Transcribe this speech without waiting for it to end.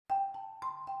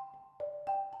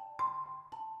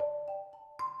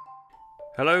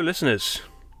Hello, listeners.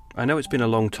 I know it's been a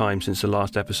long time since the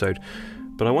last episode,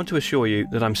 but I want to assure you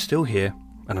that I'm still here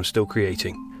and I'm still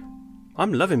creating.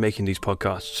 I'm loving making these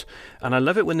podcasts, and I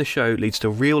love it when the show leads to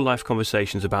real-life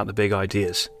conversations about the big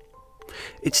ideas.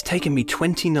 It's taken me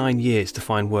 29 years to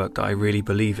find work that I really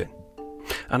believe in,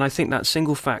 and I think that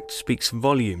single fact speaks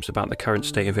volumes about the current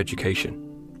state of education.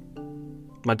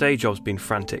 My day job's been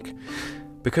frantic.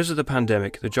 Because of the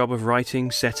pandemic, the job of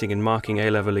writing, setting and marking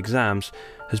A-level exams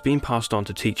has been passed on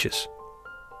to teachers.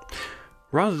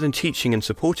 Rather than teaching and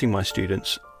supporting my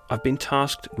students, I've been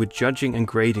tasked with judging and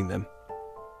grading them.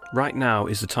 Right now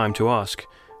is the time to ask,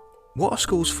 what are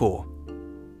schools for?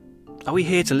 Are we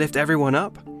here to lift everyone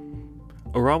up?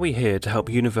 Or are we here to help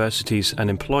universities and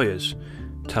employers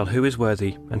tell who is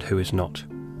worthy and who is not?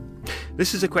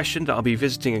 This is a question that I'll be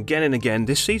visiting again and again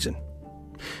this season.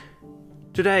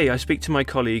 Today I speak to my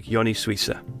colleague Yoni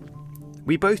Suisa.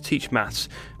 We both teach maths,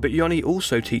 but Yoni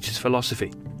also teaches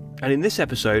philosophy. And in this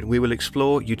episode we will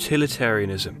explore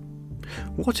utilitarianism.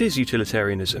 What is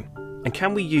utilitarianism? And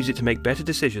can we use it to make better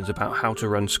decisions about how to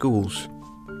run schools?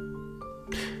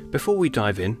 Before we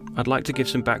dive in, I'd like to give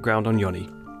some background on Yoni.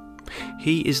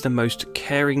 He is the most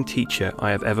caring teacher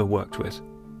I have ever worked with.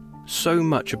 So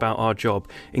much about our job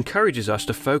encourages us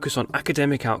to focus on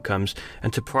academic outcomes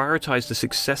and to prioritise the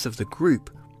success of the group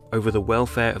over the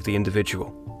welfare of the individual.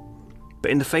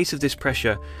 But in the face of this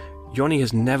pressure, Yoni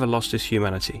has never lost his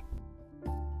humanity.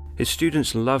 His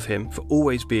students love him for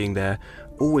always being there,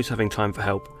 always having time for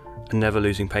help, and never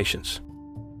losing patience.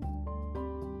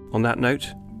 On that note,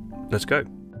 let's go.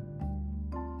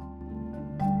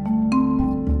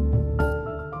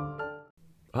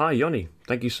 Hi Yoni,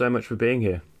 thank you so much for being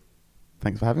here.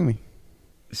 Thanks for having me.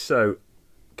 So,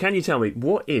 can you tell me,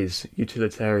 what is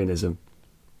utilitarianism?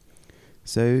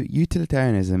 So,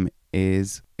 utilitarianism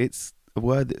it's a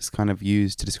word that's kind of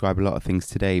used to describe a lot of things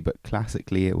today, but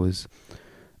classically it was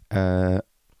a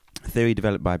theory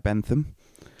developed by Bentham,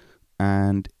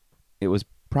 and it was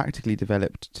practically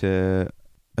developed to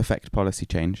affect policy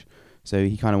change. So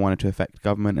he kind of wanted to affect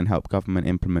government and help government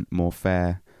implement more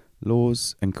fair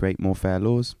laws and create more fair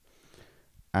laws.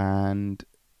 And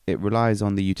it relies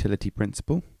on the utility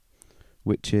principle,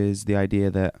 which is the idea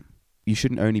that you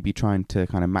shouldn't only be trying to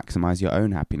kind of maximize your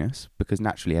own happiness, because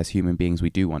naturally as human beings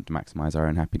we do want to maximize our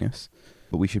own happiness,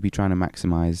 but we should be trying to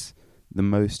maximize the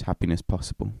most happiness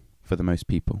possible for the most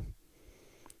people.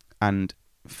 And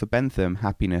for Bentham,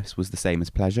 happiness was the same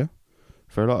as pleasure.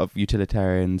 For a lot of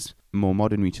utilitarians, more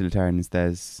modern utilitarians,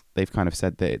 they've kind of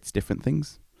said that it's different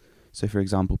things. So for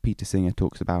example, Peter Singer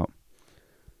talks about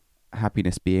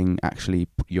happiness being actually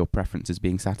your preferences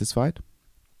being satisfied.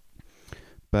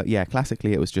 But yeah,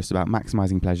 classically it was just about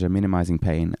maximizing pleasure, minimizing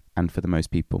pain, and for the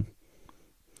most people.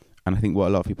 And I think what a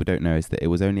lot of people don't know is that it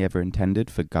was only ever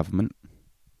intended for government.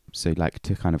 So like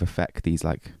to kind of affect these,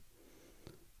 like,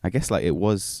 I guess like it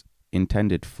was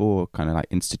intended for kind of like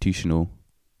institutional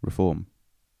reform.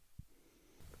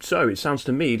 So it sounds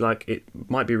to me like it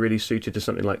might be really suited to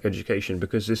something like education,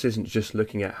 because this isn't just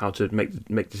looking at how to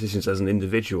make decisions as an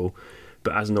individual,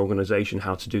 but as an organisation,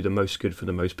 how to do the most good for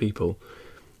the most people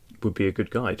would be a good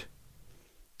guide.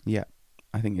 Yeah,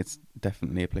 I think it's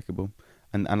definitely applicable.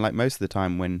 And like most of the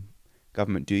time when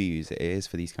government do use it, it is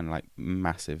for these kind of like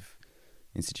massive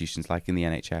institutions like in the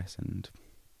NHS, and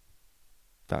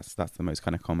that's the most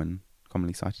kind of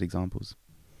commonly cited examples.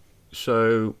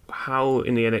 So how,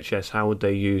 in the NHS, how would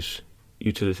they use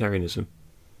utilitarianism?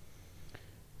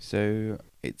 So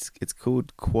it's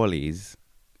called QALYs,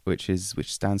 which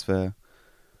stands for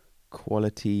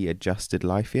Quality Adjusted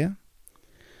Life Year.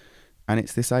 And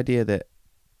it's this idea that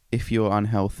if you're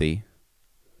unhealthy,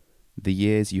 the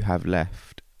years you have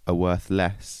left are worth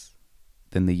less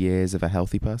than the years of a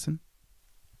healthy person.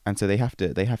 And so they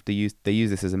use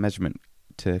this as a measurement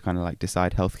to kind of like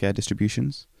decide healthcare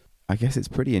distributions. I guess it's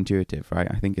pretty intuitive, right?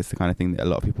 I think it's the kind of thing that a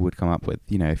lot of people would come up with.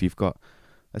 You know, if you've got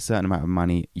a certain amount of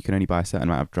money, you can only buy a certain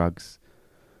amount of drugs.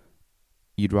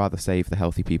 You'd rather save the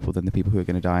healthy people than the people who are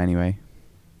going to die anyway.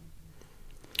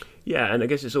 Yeah, and I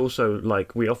guess it's also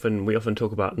like we often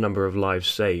talk about number of lives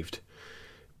saved,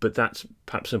 but that's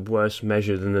perhaps a worse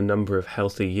measure than the number of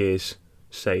healthy years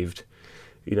saved.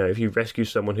 You know, if you rescue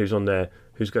someone who's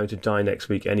going to die next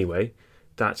week anyway,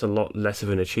 that's a lot less of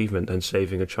an achievement than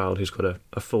saving a child who's got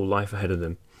a full life ahead of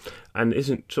them. And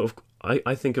isn't sort of,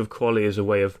 I think of QALY as a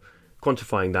way of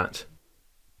quantifying that.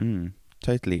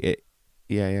 Totally.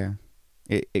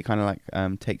 It kind of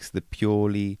like takes the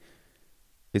purely,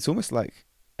 it's almost like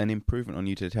an improvement on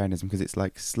utilitarianism, because it's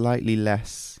like slightly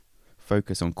less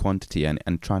focus on quantity and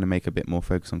trying to make a bit more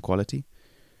focus on quality,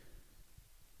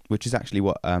 which is actually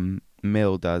what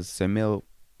Mill does. So Mill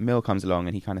Mill comes along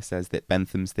and he kind of says that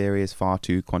Bentham's theory is far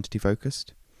too quantity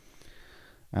focused.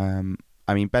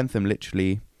 I mean, Bentham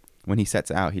literally, when he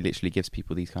sets it out, he literally gives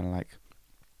people this kind of like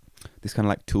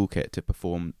toolkit to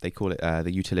perform. They call it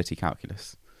the utility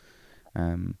calculus,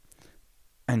 and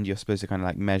you're supposed to kind of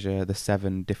like measure the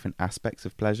 7 different aspects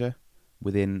of pleasure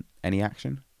within any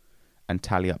action and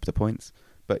tally up the points.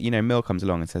 But Mill comes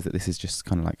along and says that this is just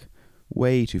kind of like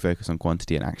way too focused on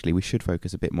quantity, and actually we should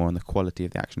focus a bit more on the quality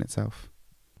of the action itself.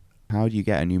 How do you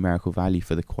get a numerical value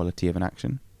for the quality of an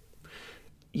action?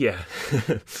 Yeah,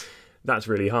 that's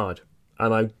really hard.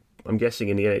 And I'm guessing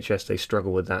in the NHS they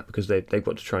struggle with that because they've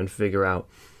got to try and figure out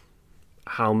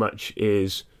how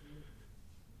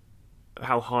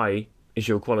high is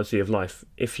your quality of life.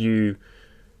 If you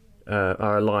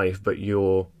are alive but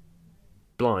you're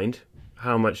blind,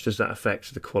 how much does that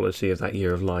affect the quality of that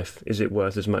year of life? Is it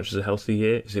worth as much as a healthy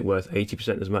year? Is it worth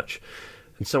 80% as much?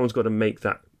 And someone's got to make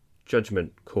that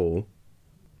judgment call.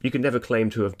 You can never claim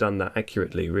to have done that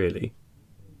accurately, really.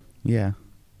 Yeah.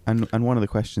 And one of the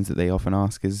questions that they often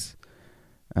ask is,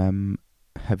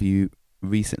 have you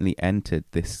recently entered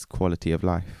this quality of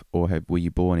life, or were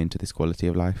you born into this quality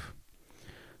of life?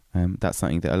 That's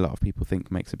something that a lot of people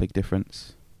think makes a big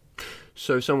difference.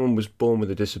 So if someone was born with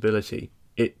a disability,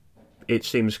 it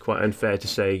seems quite unfair to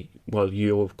say, well,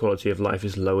 your quality of life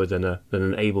is lower than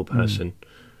an able person.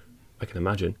 I can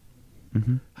imagine.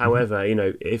 Mm-hmm. However,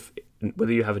 if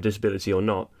whether you have a disability or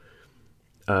not,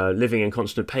 living in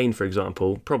constant pain, for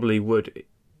example, probably would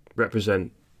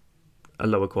represent a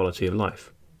lower quality of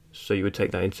life. So you would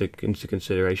take that into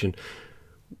consideration.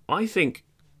 I think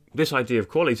this idea of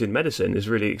quality in medicine is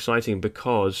really exciting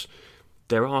because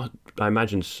there are, I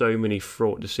imagine, so many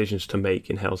fraught decisions to make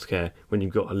in healthcare when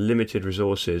you've got limited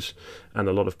resources and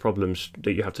a lot of problems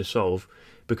that you have to solve,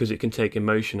 because it can take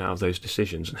emotion out of those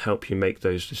decisions and help you make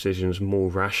those decisions more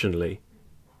rationally,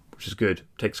 which is good. It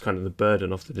takes kind of the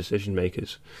burden off the decision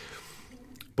makers.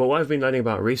 But what I've been learning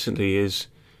about recently is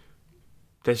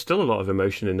there's still a lot of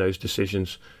emotion in those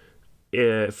decisions.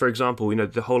 For example,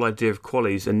 the whole idea of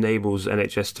QALYs enables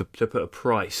NHS to put a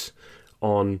price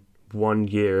on 1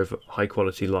 year of high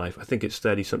quality life. I think it's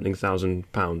 30-something thousand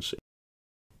pounds.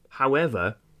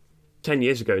 However, 10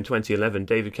 years ago in 2011,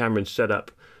 David Cameron set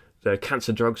up the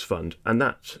Cancer Drugs Fund, and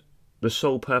the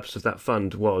sole purpose of that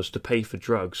fund was to pay for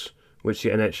drugs which the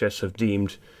NHS have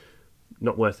deemed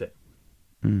not worth it.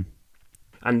 Mm.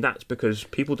 And that's because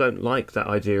people don't like that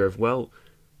idea of, well,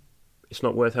 it's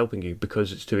not worth helping you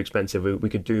because it's too expensive. We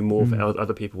could do more for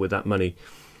other people with that money.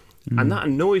 And that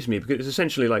annoys me because it's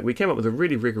essentially like we came up with a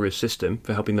really rigorous system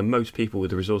for helping the most people with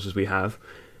the resources we have,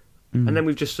 and then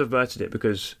we've just subverted it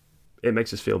because it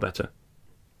makes us feel better.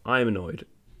 I am annoyed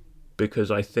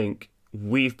because I think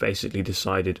we've basically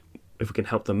decided if we can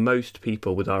help the most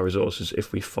people with our resources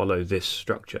if we follow this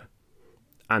structure.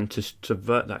 And to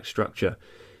subvert that structure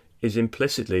is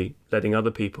implicitly letting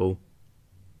other people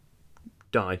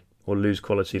die or lose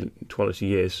quality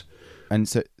years. And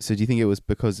so do you think it was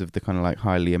because of the kind of like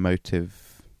highly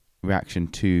emotive reaction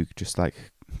to just like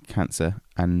cancer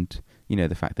and,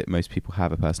 the fact that most people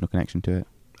have a personal connection to it?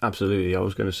 Absolutely. I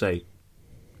was going to say,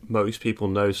 most people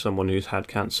know someone who's had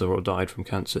cancer or died from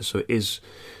cancer. So it is,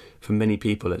 for many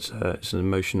people, it's an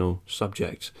emotional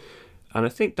subject. And I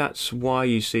think that's why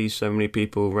you see so many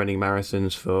people running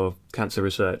marathons for cancer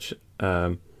research.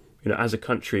 As a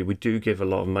country, we do give a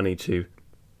lot of money to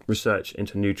research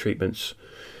into new treatments.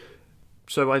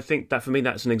 So I think that for me,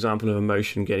 that's an example of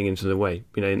emotion getting into the way.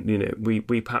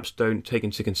 We perhaps don't take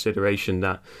into consideration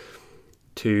that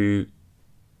to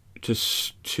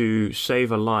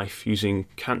save a life using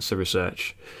cancer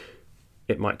research,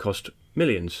 it might cost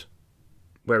millions.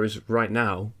 Whereas right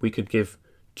now, we could give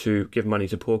money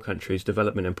to poor countries,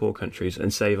 development in poor countries,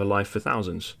 and save a life for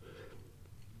thousands.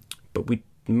 But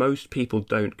most people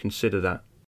don't consider that.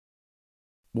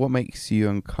 What makes you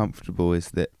uncomfortable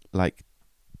is that, like,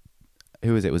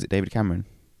 who was it? Was it David Cameron?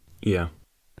 Yeah.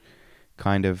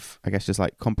 Kind of, I guess, just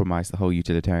like compromise the whole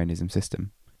utilitarianism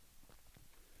system.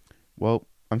 Well,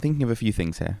 I'm thinking of a few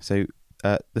things here. So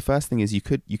the first thing is you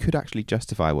could actually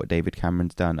justify what David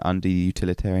Cameron's done under the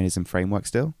utilitarianism framework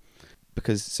still.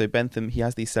 Because, so Bentham, he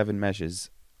has these 7 measures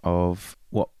of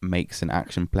what makes an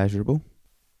action pleasurable.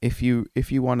 If you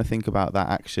want to think about that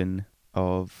action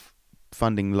of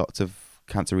funding lots of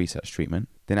cancer research treatment,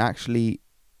 then actually,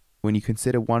 when you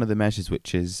consider one of the measures,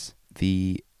 which is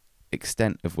the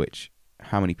extent of which,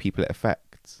 how many people it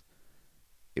affects,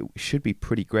 it should be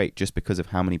pretty great just because of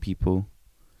how many people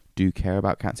do care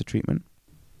about cancer treatment.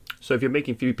 So if you're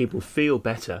making few people feel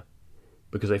better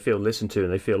because they feel listened to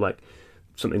and they feel like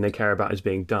something they care about is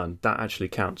being done, that actually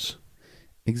counts.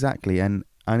 Exactly. And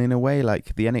And in a way,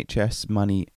 like the NHS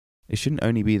money, it shouldn't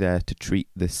only be there to treat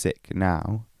the sick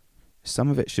now. Some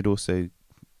of it should also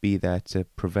be there to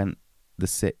prevent the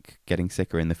sick getting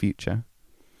sicker in the future.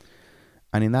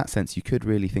 And in that sense, you could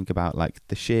really think about like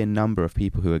the sheer number of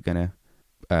people who are going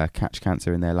to catch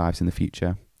cancer in their lives in the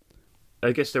future.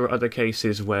 I guess there are other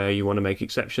cases where you want to make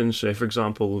exceptions. So, for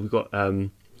example, we've got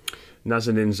Nazanin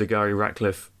Zaghari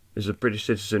Ratcliffe is a British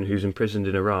citizen who's imprisoned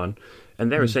in Iran, and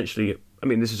they're essentially, I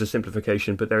mean, this is a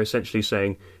simplification, but they're essentially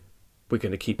saying, we're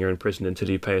going to keep you in prison until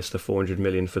you pay us the 400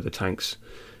 million for the tanks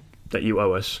that you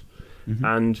owe us. Mm-hmm.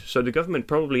 And so the government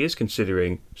probably is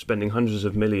considering spending hundreds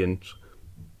of millions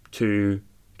to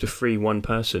free one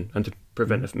person and to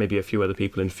prevent maybe a few other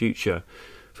people in future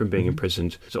from being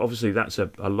imprisoned. So obviously that's a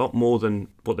lot more than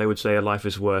what they would say a life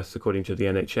is worth according to the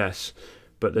NHS,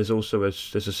 but there's also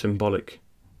there's a symbolic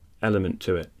element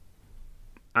to it.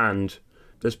 And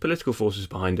there's political forces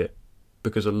behind it,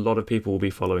 because a lot of people will be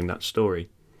following that story.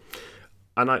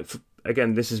 And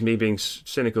again, this is me being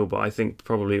cynical, but I think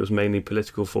probably it was mainly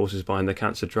political forces behind the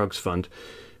Cancer Drugs Fund,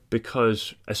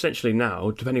 because essentially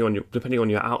now, depending on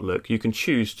your outlook, you can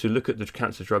choose to look at the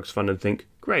Cancer Drugs Fund and think,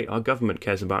 great, our government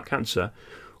cares about cancer,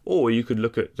 or you could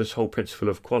look at this whole principle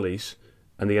of QALYs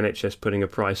and the NHS putting a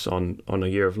price on a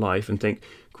year of life and think,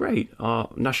 great, our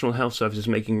National Health Service is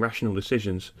making rational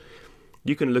decisions.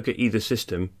 You can look at either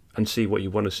system and see what you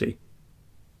want to see.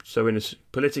 So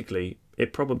politically,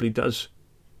 it probably does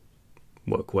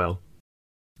work well.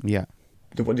 Yeah.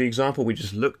 The example we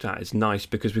just looked at is nice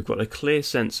because we've got a clear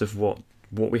sense of what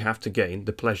we have to gain,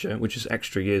 the pleasure, which is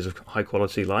extra years of high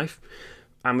quality life,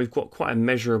 and we've got quite a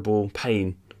measurable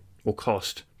pain or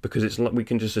cost, because it's we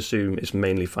can just assume it's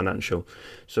mainly financial.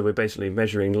 So we're basically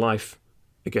measuring life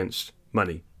against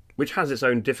money, which has its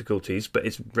own difficulties, but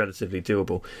it's relatively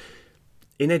doable.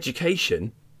 In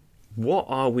education, what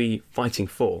are we fighting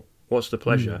for? What's the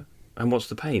pleasure and what's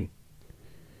the pain?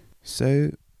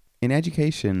 So in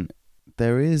education,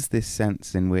 there is this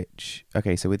sense in which,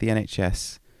 okay, so with the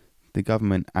NHS, the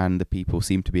government and the people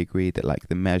seem to be agreed that like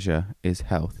the measure is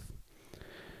health.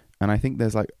 And I think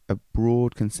there's like a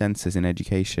broad consensus in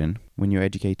education when you're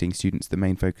educating students, the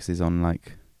main focus is on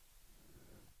like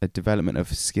a development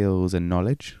of skills and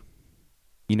knowledge.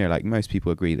 You know, like most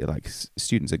people agree that like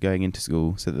students are going into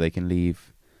school so that they can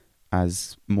leave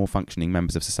as more functioning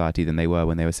members of society than they were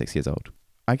when they were 6 years old.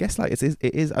 I guess like it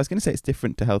is I was going to say it's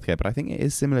different to healthcare, but I think it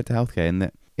is similar to healthcare in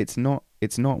that it's not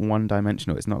one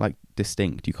dimensional. It's not like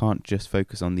distinct. You can't just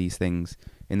focus on these things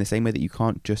in the same way that you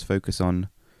can't just focus on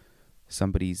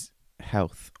somebody's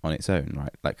health on its own,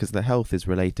 right? Like, because the health is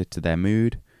related to their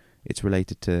mood, it's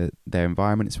related to their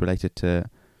environment, it's related to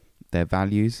their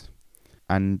values,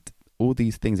 and all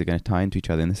these things are going to tie into each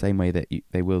other in the same way that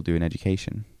they will do in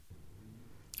education.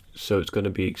 So it's going to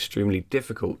be extremely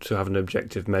difficult to have an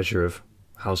objective measure of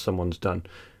how someone's done.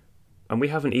 And we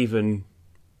haven't even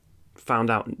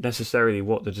found out necessarily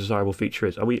what the desirable feature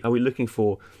is. Are we looking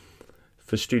for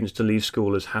students to leave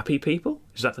school as happy people?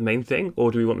 Is that the main thing? Or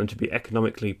do we want them to be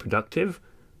economically productive?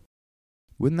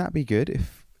 Wouldn't that be good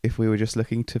if we were just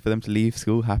looking for them to leave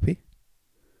school happy?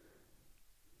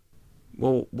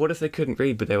 Well, what if they couldn't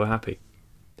read but they were happy?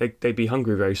 They'd be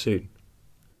hungry very soon.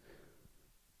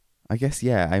 I guess,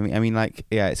 yeah. I mean, like,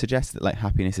 yeah. It suggests that like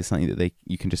happiness is something that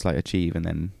you can just like achieve and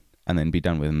then be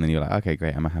done with, and then you're like, okay,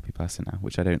 great, I'm a happy person now,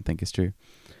 which I don't think is true.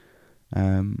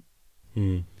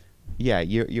 Yeah,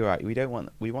 you're right.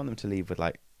 We want them to leave with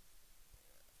like,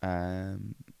 we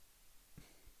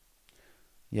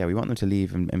want them to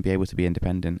leave and be able to be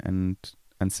independent and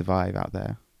survive out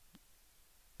there.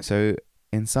 So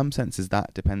in some senses,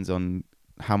 that depends on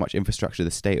how much infrastructure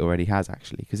the state already has,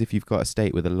 actually. Because if you've got a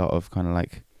state with a lot of kind of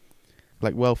like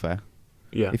welfare,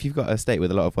 yeah. If you've got a state with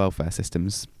a lot of welfare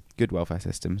systems, good welfare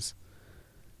systems,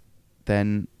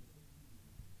 then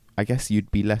I guess you'd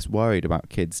be less worried about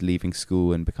kids leaving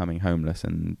school and becoming homeless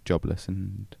and jobless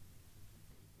and...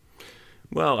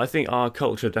 Well, I think our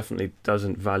culture definitely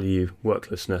doesn't value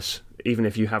worklessness. Even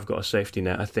if you have got a safety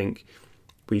net, I think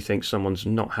we think someone's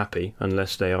not happy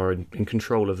unless they are in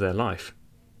control of their life.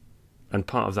 And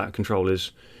part of that control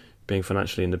is being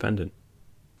financially independent.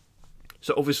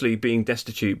 So obviously being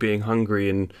destitute, being hungry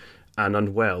and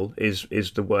unwell is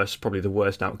the worst, probably the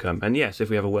worst outcome. And yes, if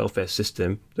we have a welfare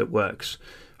system that works,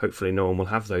 hopefully no one will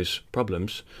have those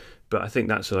problems. But I think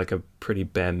that's like a pretty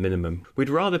bare minimum. We'd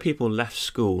rather people left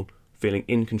school feeling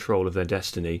in control of their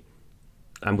destiny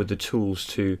and with the tools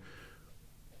to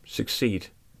succeed.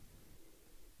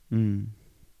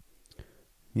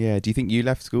 Yeah, do you think you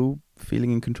left school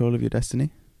feeling in control of your destiny?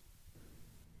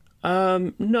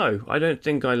 No, I don't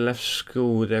think I left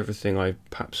school with everything I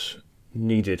perhaps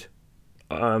needed.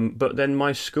 But then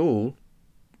my school,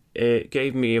 it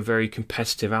gave me a very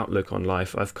competitive outlook on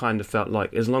life. I've kind of felt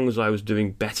like as long as I was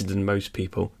doing better than most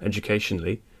people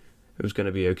educationally, it was going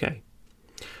to be okay.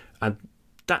 And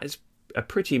that is a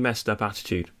pretty messed up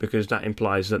attitude, because that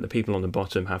implies that the people on the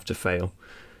bottom have to fail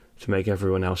to make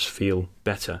everyone else feel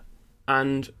better.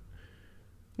 And,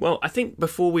 well, I think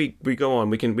before we go on,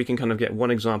 we can kind of get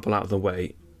one example out of the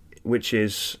way, which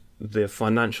is the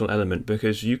financial element,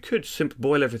 because you could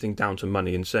boil everything down to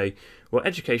money and say, well,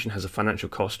 education has a financial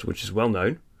cost, which is well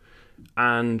known,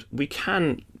 and we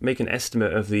can make an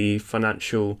estimate of the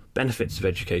financial benefits of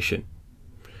education.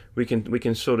 We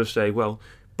can sort of say, well,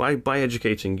 by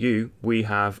educating you, we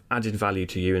have added value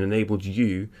to you and enabled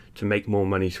you to make more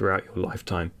money throughout your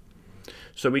lifetime.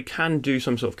 So we can do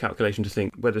some sort of calculation to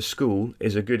think whether school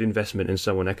is a good investment in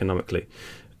someone economically.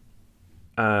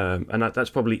 And that's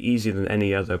probably easier than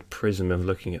any other prism of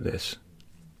looking at this.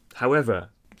 However,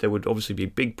 there would obviously be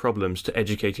big problems to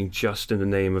educating just in the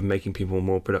name of making people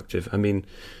more productive. I mean,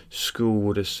 school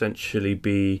would essentially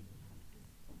be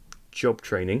job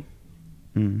training,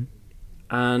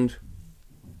 and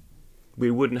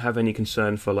we wouldn't have any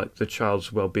concern for like the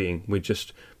child's well-being. We're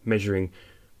just measuring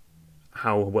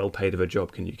how well paid of a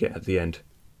job can you get at the end.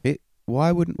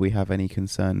 Why wouldn't we have any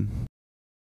concern?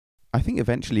 I think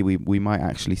eventually we might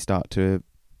actually start to,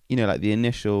 like the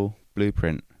initial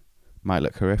blueprint might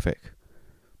look horrific,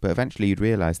 but eventually you'd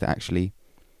realise that actually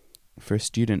for a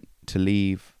student to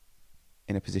leave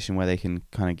in a position where they can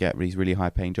kind of get these really high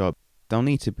paying jobs, they'll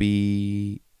need to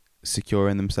be secure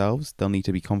in themselves, they'll need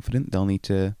to be confident, they'll need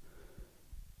to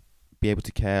be able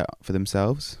to care for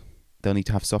themselves, they'll need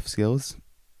to have soft skills,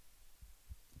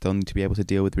 they'll need to be able to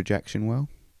deal with rejection well,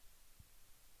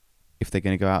 if they're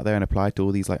going to go out there and apply to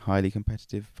all these like highly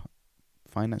competitive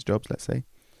finance jobs, let's say.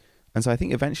 And so I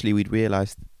think eventually we'd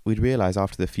realize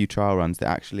after the few trial runs that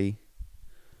actually,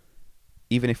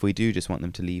 even if we do just want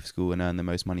them to leave school and earn the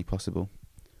most money possible,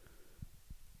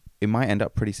 it might end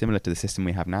up pretty similar to the system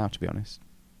we have now, to be honest.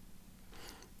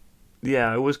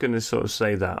 Yeah, I was going to sort of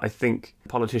say that. I think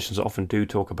politicians often do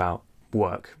talk about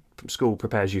work. School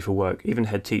prepares you for work. Even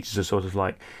head teachers are sort of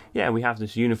like, yeah, we have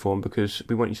this uniform because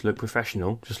we want you to look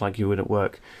professional, just like you would at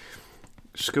work.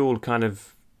 School kind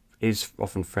of is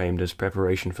often framed as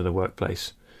preparation for the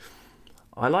workplace.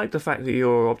 I like the fact that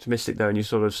you're optimistic though, and you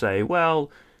sort of say,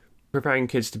 well, preparing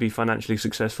kids to be financially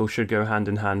successful should go hand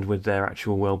in hand with their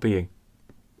actual well-being.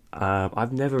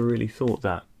 I've never really thought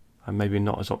that. I'm maybe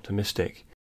not as optimistic.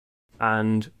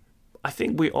 And I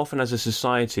think we often as a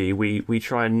society, we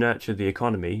try and nurture the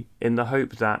economy in the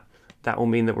hope that that will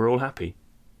mean that we're all happy.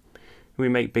 We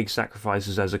make big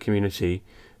sacrifices as a community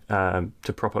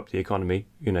to prop up the economy.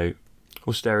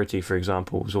 Austerity, for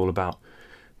example, was all about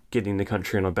getting the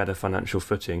country on a better financial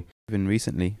footing. Even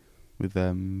recently with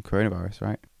coronavirus,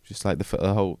 right? Just like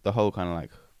the whole kind of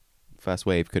like first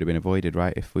wave could have been avoided,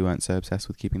 right, if we weren't so obsessed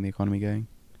with keeping the economy going.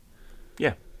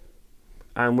 Yeah.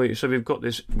 And we've got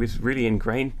this really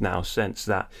ingrained now sense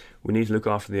that we need to look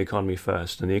after the economy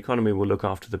first, and the economy will look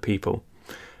after the people.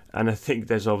 And I think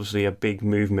there's obviously a big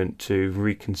movement to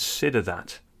reconsider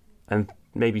that and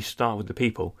maybe start with the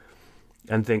people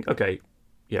and think, okay,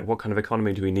 yeah, what kind of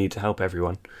economy do we need to help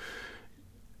everyone?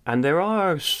 And there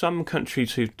are some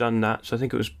countries who've done that. So I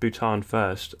think it was Bhutan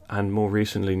first, and more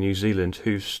recently New Zealand,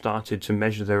 who've started to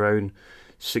measure their own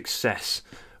success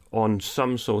on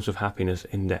some sort of happiness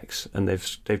index, and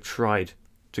they've tried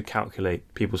to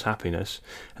calculate people's happiness,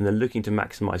 and they're looking to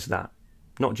maximise that,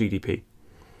 not GDP,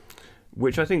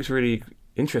 which I think is really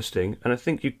interesting. And I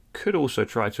think you could also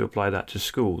try to apply that to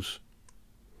schools.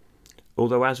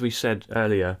 Although, as we said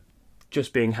earlier,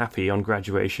 just being happy on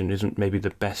graduation isn't maybe the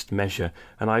best measure,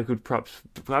 and I would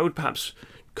perhaps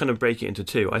kind of break it into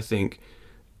two. I think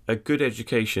a good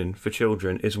education for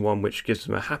children is one which gives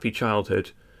them a happy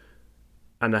childhood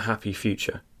and a happy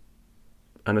future.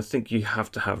 And I think you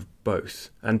have to have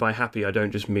both. And by happy, I don't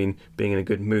just mean being in a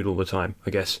good mood all the time, I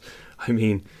guess. I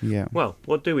mean, yeah. Well,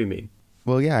 what do we mean?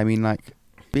 Well, yeah, I mean, like,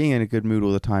 being in a good mood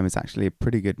all the time is actually a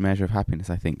pretty good measure of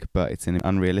happiness, I think, but it's an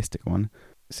unrealistic one.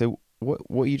 So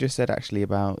what you just said actually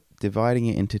about dividing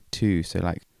it into two, so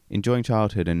like enjoying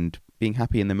childhood and being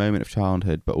happy in the moment of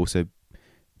childhood, but also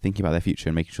thinking about their future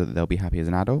and making sure that they'll be happy as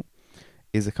an adult,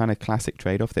 is a kind of classic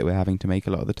trade-off that we're having to make a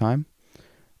lot of the time.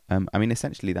 I mean,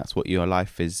 essentially, that's what your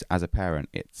life is as a parent.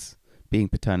 It's being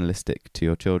paternalistic to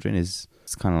your children. It's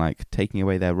kind of like taking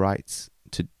away their rights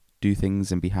to do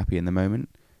things and be happy in the moment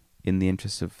in the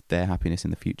interests of their happiness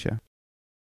in the future.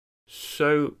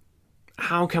 So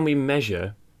how can we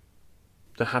measure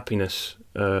the happiness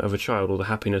of a child, or the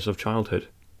happiness of childhood?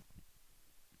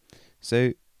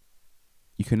 So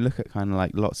you can look at kind of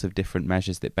like lots of different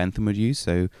measures that Bentham would use.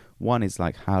 So one is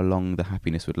like how long the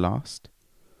happiness would last.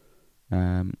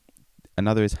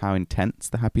 Another is how intense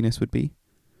the happiness would be.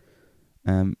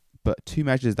 But two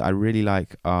measures that I really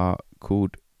like are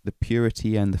called the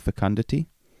purity and the fecundity.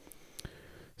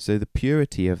 So the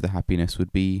purity of the happiness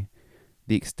would be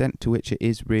the extent to which it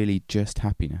is really just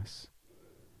happiness.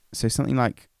 So something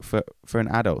like, for an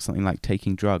adult, something like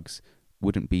taking drugs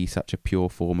wouldn't be such a pure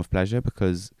form of pleasure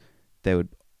because there would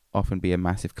often be a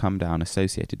massive come down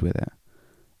associated with it.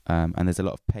 And there's a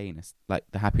lot of pain. It's like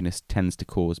the happiness tends to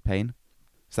cause pain.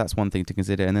 So that's one thing to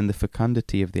consider. And then the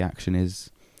fecundity of the action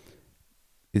is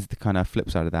the kind of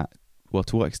flip side of that. Well,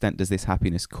 to what extent does this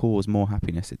happiness cause more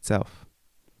happiness itself?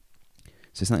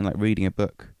 So something like reading a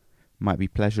book might be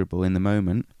pleasurable in the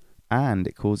moment, and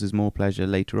it causes more pleasure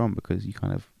later on because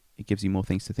it gives you more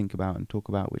things to think about and talk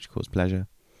about, which cause pleasure.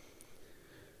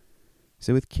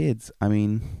 So with kids, I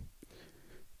mean,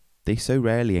 they so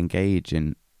rarely engage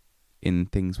in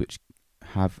things which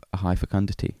have a high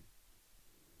fecundity.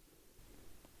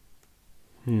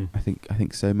 I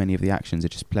think so many of the actions are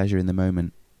just pleasure in the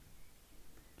moment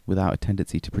without a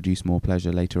tendency to produce more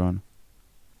pleasure later on.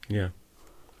 Yeah.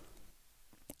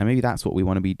 And maybe that's what we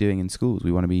want to be doing in schools.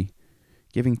 We want to be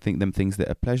giving them things that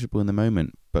are pleasurable in the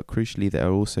moment, but crucially that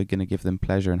are also going to give them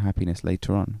pleasure and happiness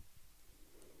later on.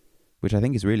 Which I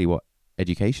think is really what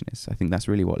education is. I think that's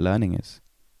really what learning is.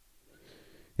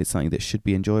 It's something that should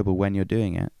be enjoyable when you're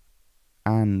doing it,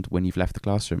 and when you've left the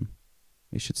classroom.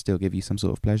 It should still give you some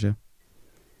sort of pleasure.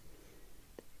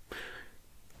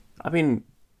 I mean,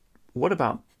 what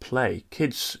about play?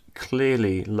 Kids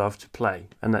clearly love to play,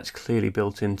 and that's clearly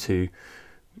built into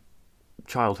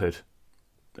childhood.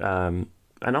 And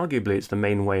arguably it's the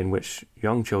main way in which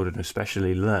young children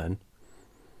especially learn.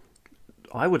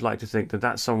 I would like to think that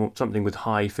that's something with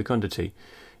high fecundity.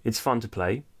 It's fun to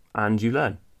play, and you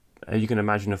learn. You can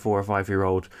imagine a 4 or 5 year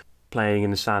old playing in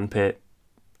the sandpit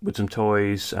with some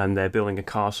toys, and they're building a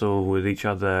castle with each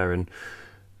other, and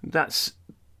that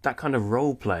kind of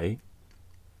role play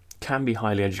can be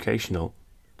highly educational.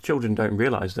 Children don't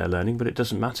realise they're learning, but it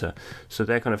doesn't matter. So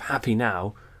they're kind of happy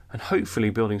now and hopefully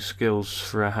building skills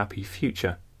for a happy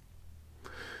future.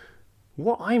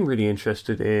 What I'm really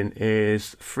interested in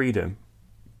is freedom,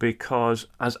 because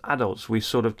as adults we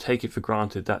sort of take it for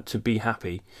granted that to be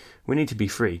happy we need to be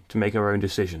free to make our own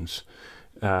decisions.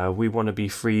 We want to be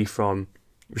free from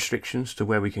restrictions to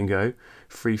where we can go,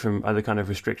 free from other kind of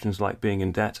restrictions like being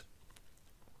in debt.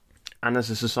 And as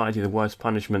a society, the worst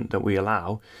punishment that we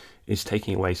allow is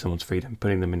taking away someone's freedom,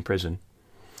 putting them in prison.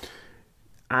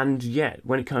 And yet,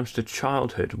 when it comes to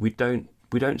childhood, we don't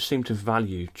seem to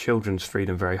value children's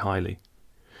freedom very highly.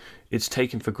 It's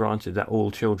taken for granted that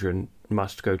all children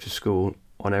must go to school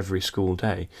on every school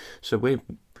day. So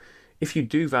if you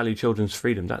do value children's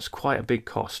freedom, that's quite a big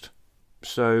cost.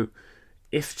 So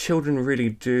if children really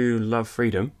do love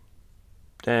freedom,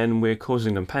 then we're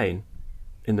causing them pain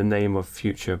in the name of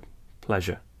future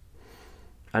pleasure.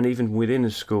 And even within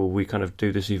the school, we kind of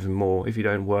do this even more. If you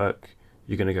don't work,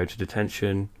 you're going to go to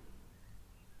detention.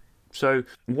 So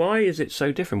why is it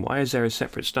so different? Why is there a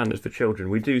separate standard for children?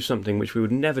 We do something which we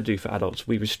would never do for adults.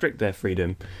 We restrict their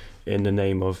freedom in the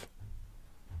name of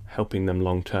helping them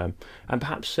long term. And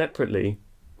perhaps separately,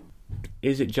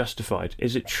 is it justified?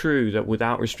 Is it true that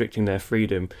without restricting their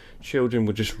freedom, children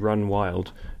would just run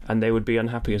wild and they would be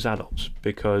unhappy as adults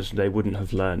because they wouldn't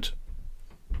have learnt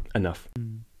enough?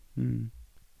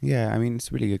 Yeah, I mean,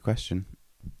 it's a really good question.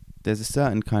 There's a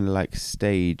certain kind of like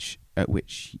stage at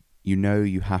which you know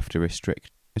you have to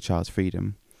restrict a child's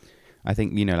freedom. I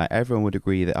think, like everyone would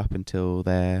agree that up until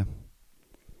they're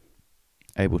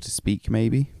able to speak,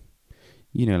 maybe,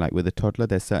 like with a toddler,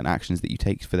 there's certain actions that you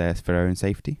take for their own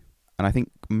safety. And I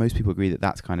think most people agree that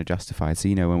that's kind of justified. So,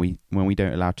 when we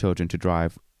don't allow children to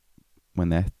drive when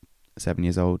they're 7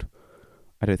 years old,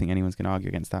 I don't think anyone's going to argue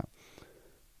against that.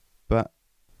 But,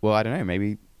 well, I don't know,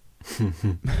 maybe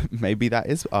maybe that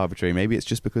is arbitrary. Maybe it's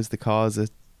just because the cars are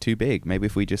too big. Maybe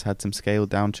if we just had some scaled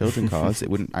down children cars, it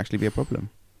wouldn't actually be a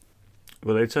problem.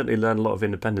 Well, they'd certainly learn a lot of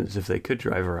independence if they could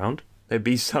drive around. There'd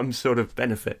be some sort of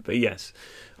benefit. But yes,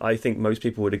 I think most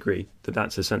people would agree that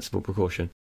that's a sensible precaution.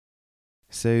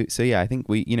 So yeah, I think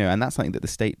we, and that's something that the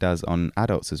state does on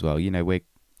adults as well.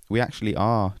 We actually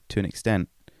are, to an extent,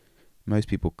 most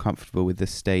people comfortable with the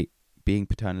state being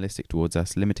paternalistic towards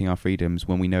us, limiting our freedoms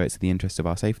when we know it's in the interest of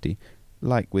our safety.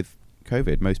 Like with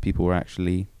COVID, most people were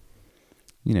actually,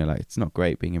 it's not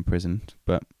great being imprisoned,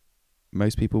 but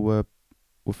most people were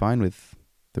fine with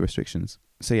the restrictions.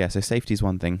 So yeah, so safety is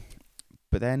one thing.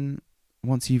 But then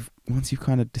once you've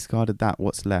kind of discarded that,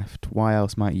 what's left? Why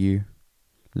else might you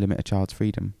limit a child's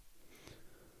freedom?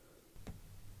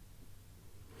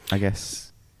 I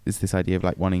guess it's this idea of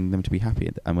like wanting them to be happy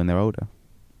and when they're older.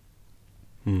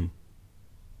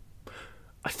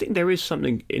 I think there is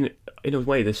something in a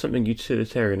way. There's something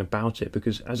utilitarian about it,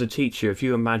 because as a teacher, if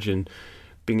you imagine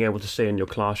being able to say in your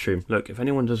classroom, look, if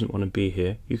anyone doesn't want to be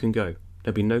here, you can go.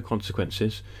 There'll be no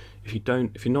consequences. If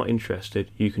you're not interested,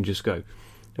 you can just go.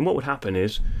 And what would happen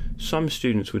is some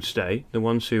students would stay, the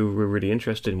ones who were really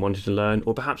interested and wanted to learn,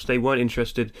 or perhaps they weren't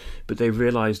interested, but they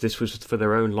realised this was for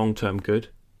their own long-term good,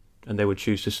 and they would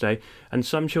choose to stay. And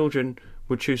some children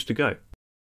would choose to go.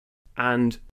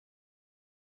 And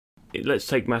let's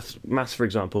take maths for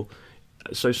example.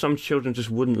 So some children just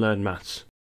wouldn't learn maths.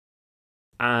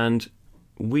 And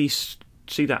we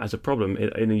see that as a problem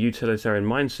in a utilitarian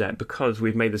mindset, because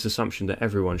we've made this assumption that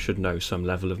everyone should know some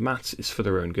level of maths. It's for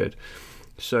their own good.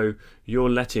 So you're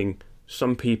letting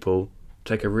some people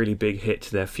take a really big hit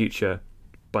to their future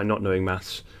by not knowing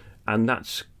maths, and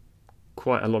that's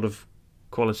quite a lot of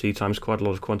quality times quite a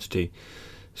lot of quantity.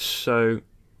 So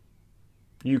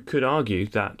you could argue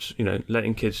that,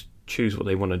 letting kids choose what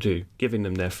they want to do, giving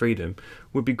them their freedom,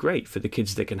 would be great for the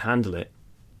kids that can handle it,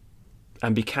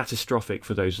 and be catastrophic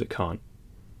for those that can't.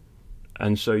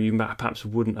 And so you perhaps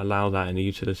wouldn't allow that in a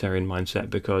utilitarian mindset,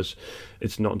 because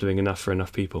it's not doing enough for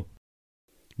enough people.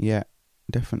 Yeah,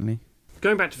 definitely.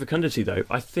 Going back to fecundity, though,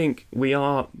 I think we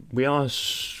are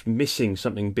missing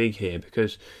something big here,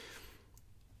 because,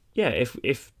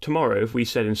 if tomorrow, if we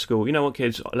said in school, you know what,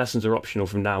 kids, lessons are optional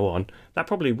from now on, that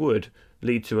probably would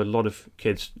lead to a lot of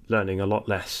kids learning a lot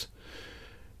less.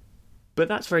 But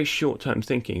that's very short-term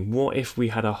thinking. What if we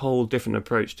had a whole different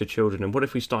approach to children, and what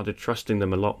if we started trusting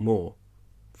them a lot more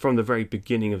from the very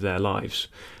beginning of their lives?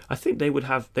 I think they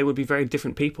would be very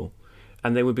different people,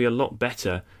 and they would be a lot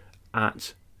better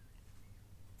at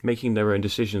making their own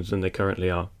decisions than they currently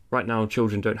are. Right now,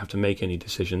 children don't have to make any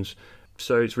decisions,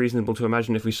 so it's reasonable to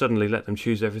imagine if we suddenly let them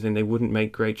choose everything, they wouldn't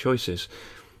make great choices.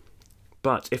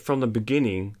 But if from the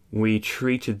beginning we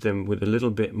treated them with a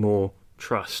little bit more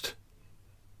trust,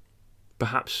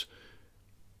 perhaps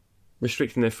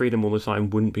restricting their freedom all the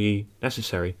time wouldn't be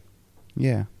necessary.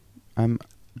 Yeah,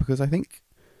 because I think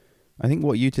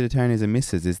what utilitarianism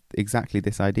misses is exactly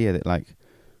this idea that, like,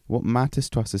 what matters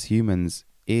to us as humans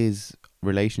is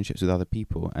relationships with other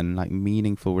people, and like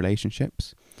meaningful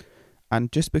relationships.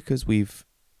 And just because we've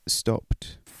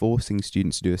stopped forcing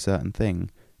students to do a certain thing,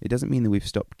 it doesn't mean that we've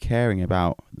stopped caring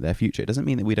about their future. It doesn't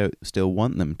mean that we don't still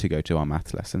want them to go to our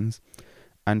maths lessons.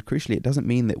 And crucially, it doesn't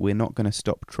mean that we're not going to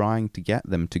stop trying to get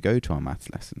them to go to our maths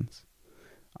lessons.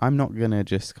 I'm not going to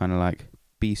just kind of like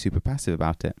be super passive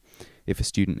about it if a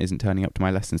student isn't turning up to my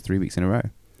lessons 3 weeks in a row.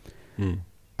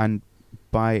 And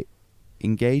by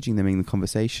engaging them in the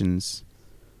conversations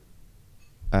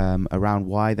around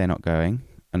why they're not going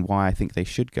and why I think they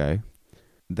should go,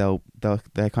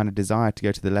 their kind of desire to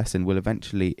go to the lesson will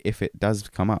eventually, if it does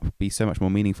come up, be so much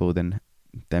more meaningful than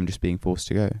them just being forced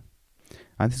to go.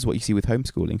 And this is what you see with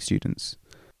homeschooling students.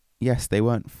 Yes, they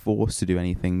weren't forced to do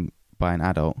anything by an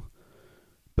adult,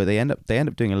 but they end up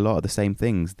doing a lot of the same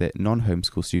things that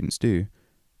non-homeschool students do.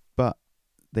 But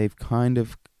they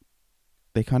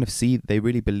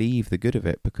really believe the good of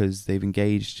it, because they've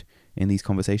engaged in these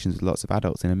conversations with lots of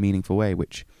adults in a meaningful way,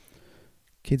 which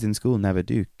kids in school never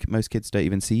do. Most kids don't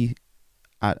even see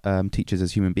teachers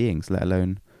as human beings, let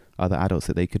alone other adults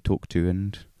that they could talk to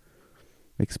and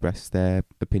express their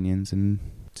opinions and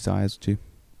desires to.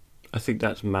 I think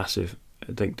that's massive.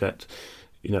 I think that,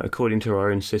 according to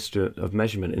our own system of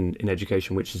measurement in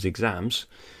education, which is exams,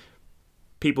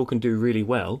 people can do really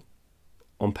well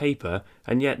on paper,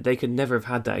 and yet they could never have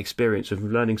had that experience of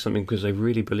learning something because they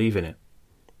really believe in it,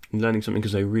 and learning something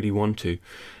because they really want to.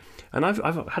 And I've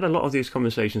had a lot of these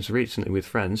conversations recently with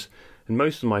friends, and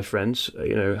most of my friends,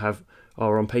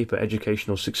 are on paper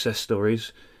educational success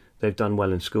stories. They've done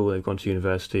well in school, they've gone to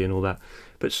university and all that.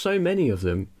 But so many of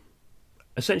them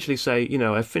essentially say,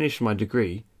 I finished my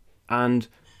degree and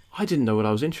I didn't know what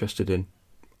I was interested in.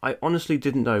 I honestly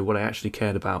didn't know what I actually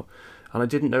cared about, and I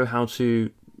didn't know how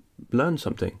to learn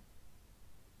something.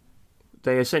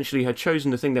 They essentially had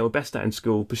chosen the thing they were best at in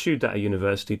school, pursued that at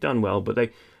university, done well,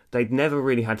 but they'd never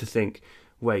really had to think,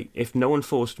 wait, if no one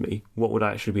forced me, what would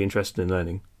I actually be interested in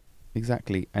learning?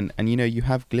 Exactly. And you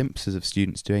have glimpses of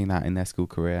students doing that in their school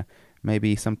career.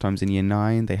 Maybe sometimes in year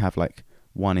 9, they have like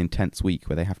one intense week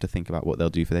where they have to think about what they'll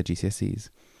do for their GCSEs.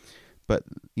 But,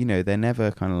 they're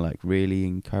never kind of like really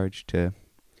encouraged to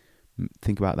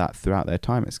think about that throughout their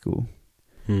time at school.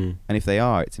 And if they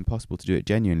are, it's impossible to do it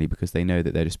genuinely, because they know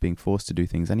that they're just being forced to do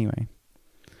things anyway.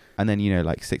 And then,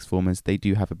 like sixth formers, they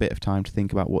do have a bit of time to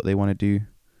think about what they want to do,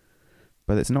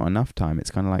 but it's not enough time.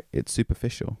 It's kind of like, it's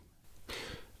superficial.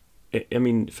 I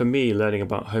mean, for me, learning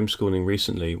about homeschooling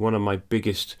recently, one of my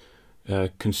biggest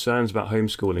concerns about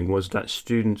homeschooling was that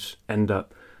students end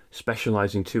up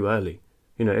specialising too early.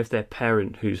 You know, if their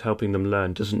parent who's helping them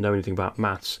learn doesn't know anything about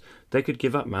maths, they could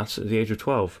give up maths at the age of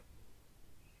 12.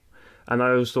 And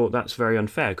I always thought that's very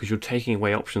unfair because you're taking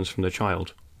away options from the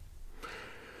child.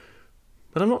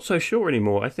 But I'm not so sure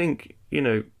anymore. I think, you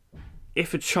know,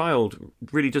 if a child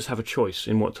really does have a choice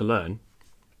in what to learn,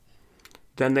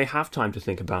 then they have time to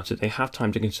think about it. They have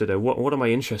time to consider what am I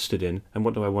interested in and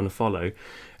what do I want to follow.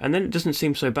 And then it doesn't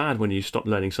seem so bad when you stop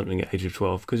learning something at the age of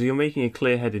 12 because you're making a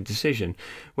clear-headed decision.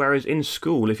 Whereas in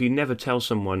school, if you never give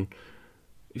someone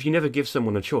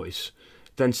a choice,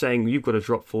 then saying you've got to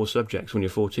drop 4 subjects when you're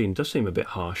 14 does seem a bit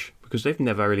harsh because they've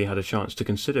never really had a chance to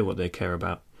consider what they care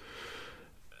about.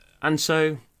 And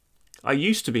so I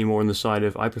used to be more on the side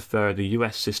of I prefer the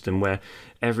US system where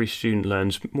every student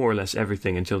learns more or less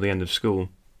everything until the end of school.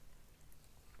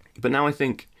 But now I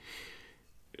think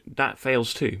that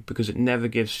fails too because it never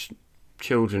gives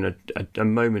children a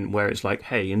moment where it's like,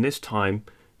 hey, in this time,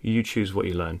 you choose what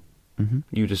you learn. Mm-hmm.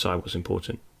 You decide what's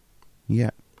important. Yeah,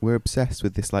 we're obsessed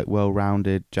with this like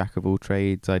well-rounded jack of all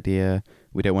trades idea.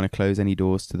 We don't want to close any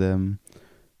doors to them,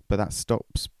 but that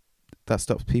stops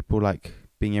people like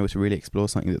being able to really explore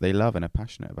something that they love and are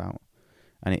passionate about,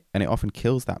 and it often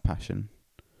kills that passion.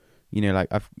 You know, like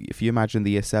if you imagine the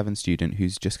year 7 student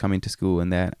who's just come into school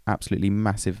and they're absolutely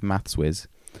massive maths whiz,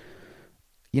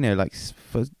 you know, like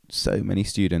for so many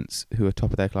students who are top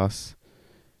of their class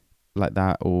like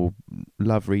that or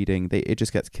love reading, it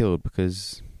just gets killed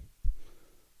because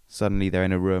suddenly they're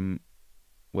in a room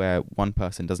where one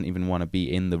person doesn't even want to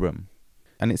be in the room.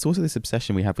 And it's also this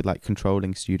obsession we have with like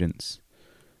controlling students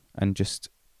and just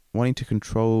wanting to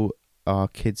control our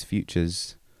kids'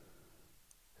 futures,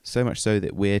 so much so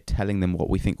that we're telling them what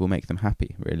we think will make them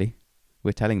happy, really.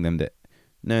 We're telling them that,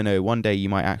 no, one day you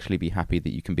might actually be happy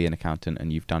that you can be an accountant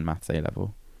and you've done maths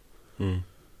A-level.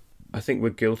 I think we're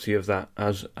guilty of that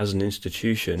as an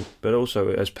institution, but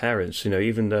also as parents. You know,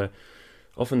 even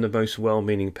often the most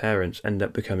well-meaning parents end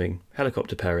up becoming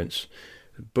helicopter parents,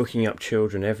 booking up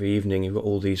children every evening. You've got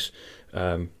all these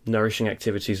nourishing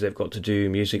activities they've got to do,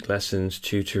 music lessons,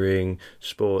 tutoring,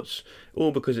 sports,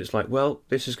 all because it's like, well,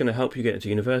 this is going to help you get into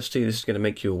university, this is going to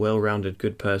make you a well-rounded,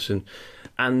 good person.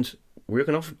 And we're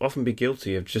going to often be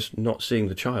guilty of just not seeing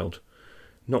the child,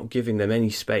 not giving them any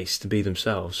space to be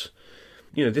themselves.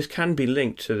 You know, this can be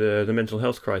linked to the mental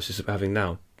health crisis that we're having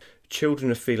now.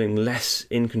 Children are feeling less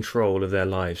in control of their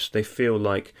lives. They feel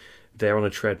like they're on a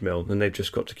treadmill and they've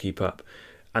just got to keep up.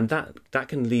 And that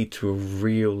can lead to a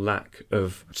real lack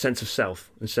of sense of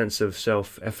self and sense of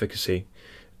self-efficacy.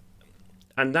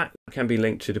 And that can be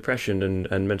linked to depression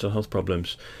and mental health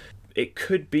problems. It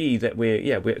could be that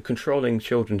we're controlling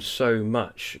children so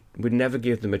much, we'd never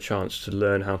give them a chance to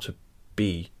learn how to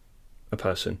be a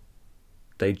person.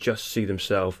 They just see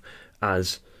themselves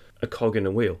as a cog in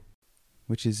a wheel.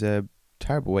 Which is a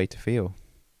terrible way to feel.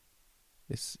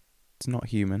 It's not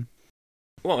human.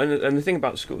 Well, and the thing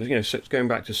about schools, you know, so going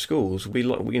back to schools,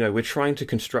 we're trying to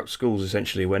construct schools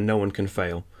essentially where no one can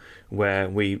fail, where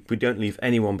we don't leave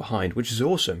anyone behind, which is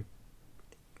awesome.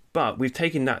 But we've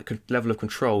taken that level of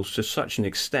control to such an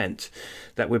extent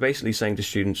that we're basically saying to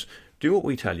students, do what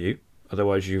we tell you,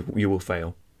 otherwise you will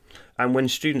fail. And when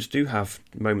students do have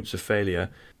moments of failure,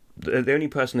 the only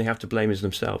person they have to blame is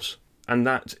themselves. And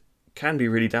that can be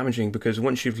really damaging because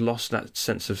once you've lost that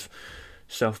sense of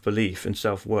self-belief and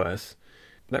self-worth,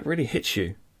 that really hits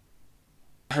you.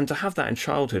 And to have that in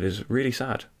childhood is really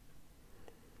sad.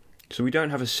 So we don't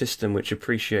have a system which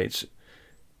appreciates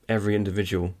every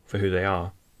individual for who they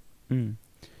are. And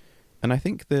I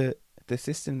think the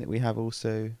system that we have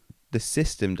also, the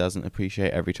system doesn't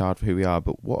appreciate every child for who we are,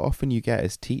 but what often you get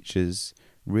is teachers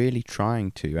really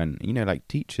trying to, and you know, like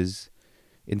teachers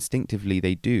instinctively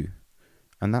they do.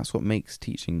 And that's what makes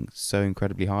teaching so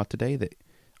incredibly hard today, that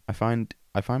I find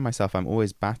myself, I'm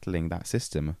always battling that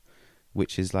system,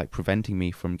 which is like preventing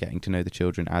me from getting to know the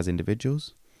children as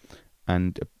individuals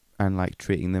and like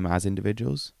treating them as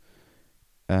individuals.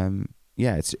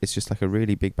 Yeah, it's just like a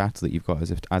really big battle that you've got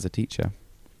as a teacher.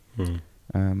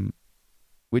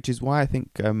 Which is why I think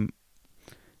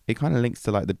it kind of links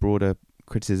to like the broader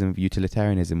criticism of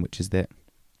utilitarianism, which is that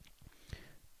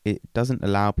it doesn't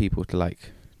allow people to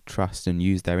like trust and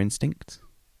use their instincts.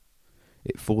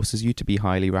 It forces you to be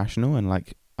highly rational and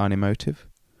like unemotive.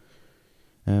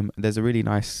 There's a really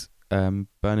nice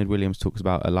Bernard Williams talks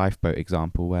about a lifeboat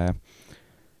example where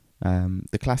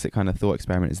the classic kind of thought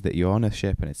experiment is that you're on a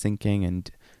ship and it's sinking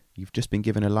and you've just been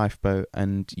given a lifeboat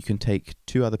and you can take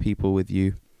 2 other people with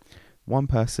you. One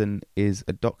person is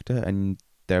a doctor and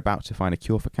they're about to find a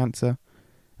cure for cancer,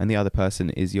 and the other person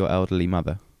is your elderly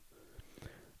mother.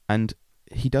 And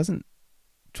he doesn't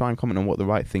try and comment on what the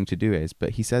right thing to do is,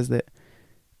 but he says that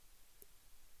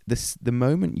the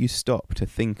moment you stop to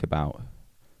think about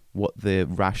what the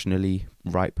rationally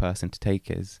right person to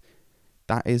take is,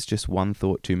 that is just one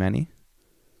thought too many,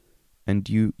 and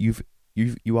you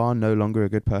are no longer a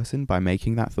good person by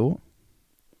making that thought.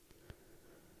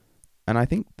 And I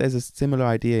think there's a similar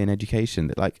idea in education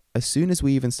that, like, as soon as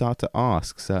we even start to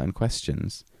ask certain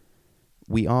questions,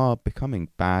 we are becoming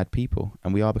bad people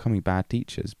and we are becoming bad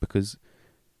teachers, because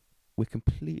we're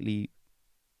completely,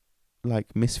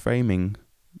 like, misframing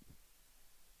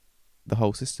the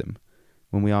whole system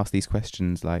when we ask these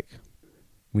questions. Like,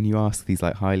 when you ask these,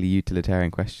 like, highly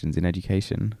utilitarian questions in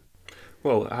education.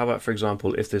 Well, how about, for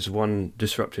example, if there's one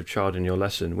disruptive child in your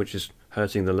lesson which is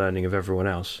hurting the learning of everyone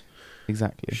else?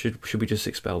 Exactly. Should we just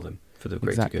expel them for the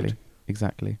greater good?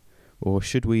 Exactly. Or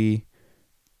should we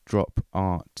drop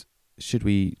art? Should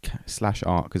we slash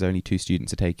art because only 2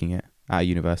 students are taking it at a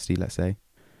university, let's say?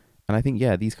 And I think,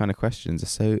 yeah, these kind of questions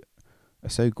are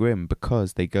so grim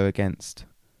because they go against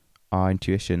our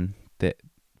intuition that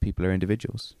people are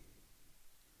individuals.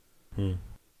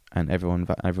 And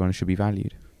everyone should be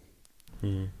valued.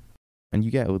 And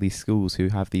you get all these schools who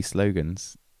have these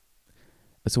slogans.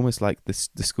 It's almost like the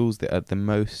schools that are the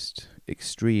most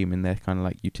extreme in their kind of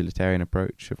like utilitarian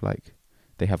approach of, like,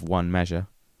 they have one measure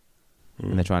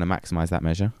and they're trying to maximize that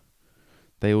measure.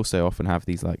 They also often have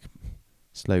these, like,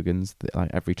 slogans that, like,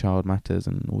 every child matters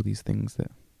and all these things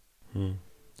that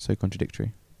so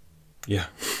contradictory. Yeah.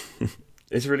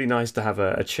 It's really nice to have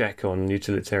a check on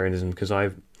utilitarianism, because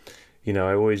I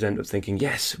always end up thinking,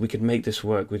 yes, we could make this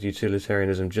work with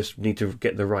utilitarianism, just need to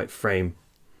get the right frame.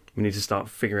 We need to start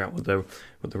figuring out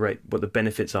what the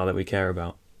benefits are that we care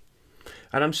about.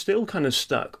 And I'm still kind of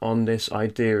stuck on this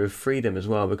idea of freedom as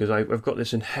well, because I've got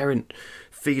this inherent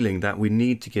feeling that we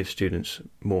need to give students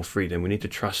more freedom. We need to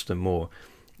trust them more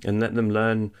and let them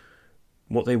learn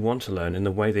what they want to learn in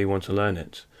the way they want to learn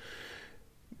it.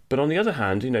 But on the other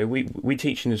hand, we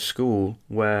teach in a school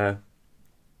where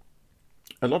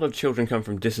a lot of children come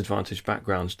from disadvantaged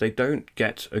backgrounds. They don't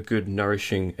get a good,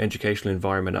 nourishing educational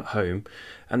environment at home.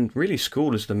 And really,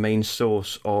 school is the main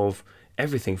source of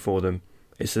everything for them.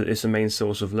 It's the main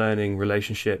source of learning,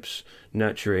 relationships,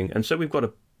 nurturing. And so we've got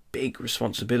a big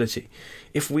responsibility.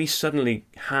 If we suddenly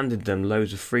handed them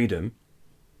loads of freedom,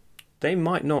 they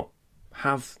might not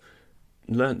have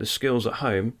learnt the skills at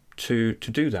home to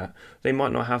do that. They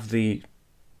might not have the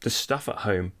stuff at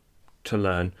home to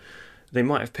learn. They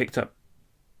might have picked up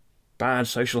bad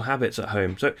social habits at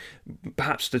home. So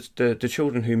perhaps the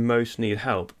children who most need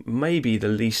help may be the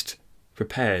least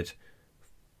prepared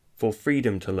for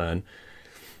freedom to learn.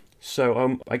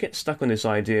 So I get stuck on this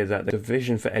idea that the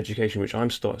vision for education, which I'm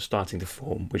starting to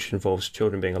form, which involves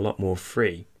children being a lot more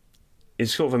free,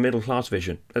 is sort of a middle class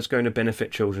vision that's going to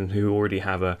benefit children who already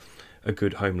have a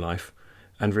good home life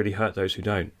and really hurt those who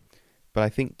don't. But I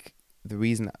think the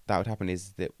reason that would happen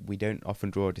is that we don't often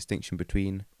draw a distinction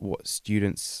between what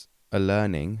students are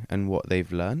learning and what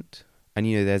they've learnt. And,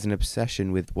 there's an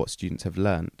obsession with what students have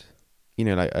learnt.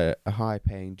 Like a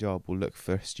high-paying job will look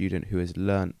for a student who has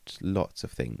learnt lots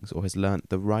of things, or has learnt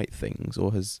the right things,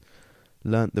 or has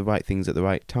learnt the right things at the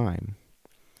right time,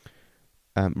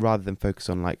 rather than focus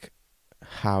on, like,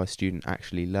 how a student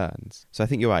actually learns. So I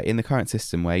think you're right. In the current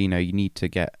system where, you need to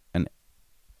get an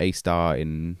A star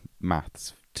in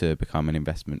maths to become an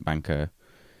investment banker,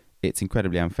 it's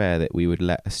incredibly unfair that we would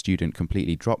let a student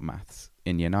completely drop maths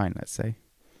in year 9, let's say,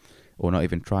 or not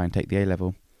even try and take the A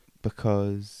level.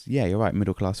 Because, yeah, you're right,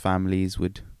 middle-class families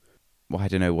would, I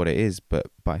don't know what it is, but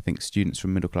I think students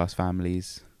from middle-class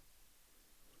families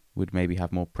would maybe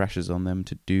have more pressures on them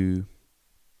to do,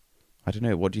 I don't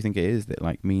know, what do you think it is that,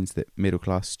 like, means that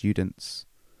middle-class students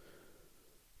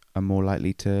are more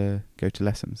likely to go to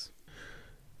lessons?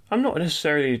 I'm not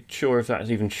necessarily sure if that's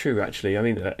even true, actually. I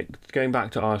mean, going back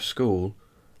to our school,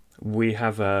 we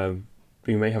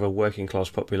may have a working class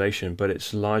population, but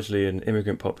it's largely an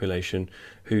immigrant population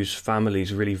whose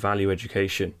families really value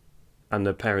education, and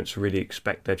the parents really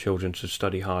expect their children to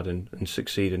study hard and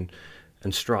succeed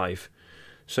and strive.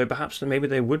 So perhaps maybe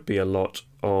there would be a lot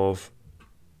of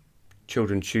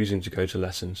children choosing to go to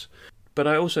lessons. But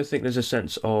I also think there's a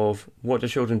sense of what do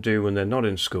children do when they're not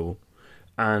in school,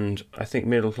 and I think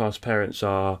middle class parents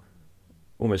are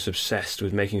almost obsessed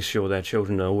with making sure their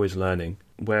children are always learning,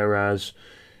 whereas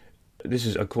this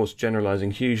is, of course,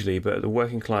 generalising hugely, but the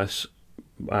working class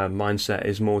mindset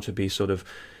is more to be sort of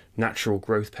natural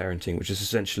growth parenting, which is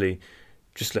essentially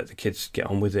just let the kids get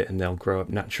on with it and they'll grow up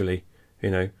naturally,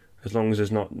 as long as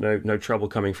there's no trouble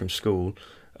coming from school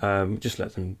Just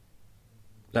let them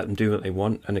do what they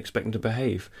want and expect them to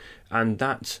behave. And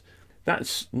that's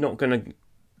not going to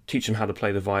teach them how to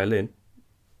play the violin.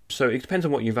 So it depends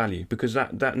on what you value, because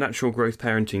that natural growth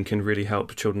parenting can really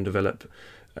help children develop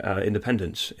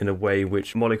independence in a way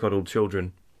which mollycoddled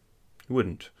children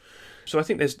wouldn't. So I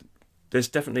think there's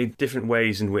definitely different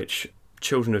ways in which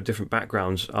children of different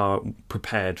backgrounds are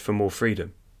prepared for more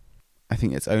freedom. I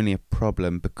think it's only a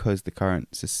problem because the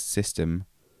current system,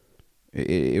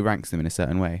 it ranks them in a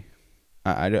certain way.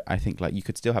 I think like you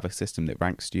could still have a system that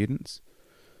ranks students,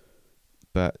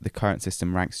 but the current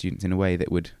system ranks students in a way that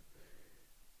would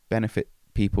benefit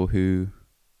people who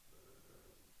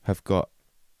have got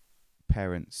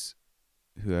parents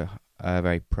who are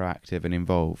very proactive and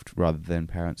involved rather than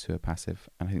parents who are passive.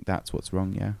 And I think that's what's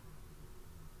wrong, yeah.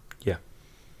 Yeah.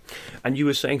 And you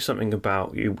were saying something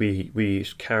about we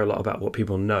care a lot about what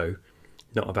people know,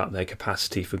 not about their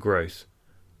capacity for growth.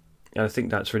 And I think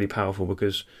that's really powerful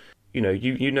because, you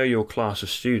know your class of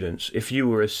students. If you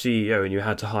were a CEO and you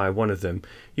had to hire one of them,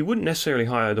 you wouldn't necessarily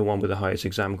hire the one with the highest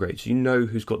exam grades. You know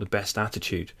who's got the best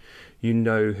attitude. You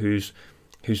know who's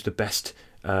the best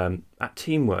at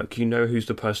teamwork. You know who's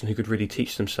the person who could really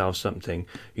teach themselves something.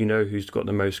 You know who's got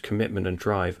the most commitment and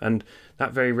drive. And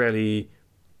that very rarely,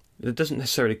 it doesn't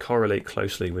necessarily correlate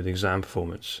closely with exam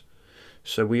performance.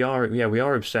 So we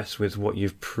are obsessed with what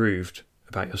you've proved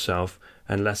about yourself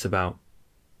and less about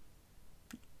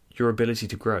your ability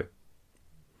to grow.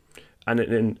 And at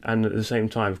the same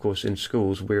time, of course, in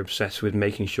schools, we're obsessed with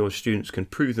making sure students can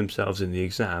prove themselves in the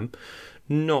exam,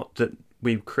 not that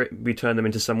we turn them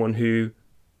into someone who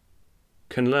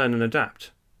can learn and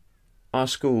adapt. Our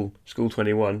school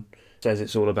 21, says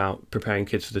it's all about preparing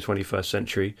kids for the 21st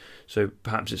century. So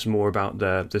perhaps it's more about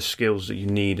the skills that you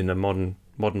need in a modern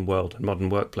world and modern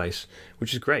workplace,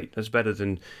 which is great. That's better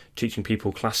than teaching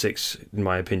people classics, in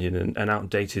my opinion, and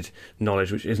outdated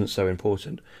knowledge, which isn't so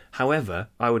important. However,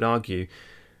 I would argue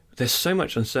there's so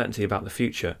much uncertainty about the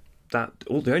future that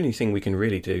the only thing we can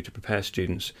really do to prepare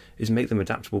students is make them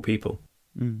adaptable people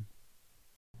and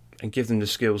give them the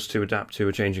skills to adapt to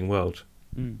a changing world.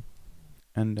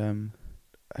 And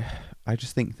I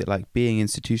just think that like being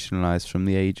institutionalized from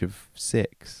the age of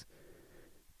 6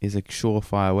 is a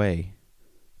surefire way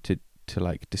to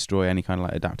like destroy any kind of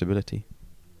like adaptability.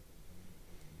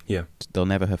 Yeah, they'll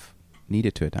never have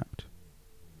needed to adapt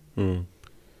in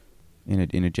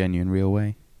a genuine, real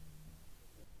way.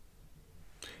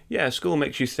 Yeah, school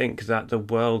makes you think that the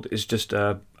world is just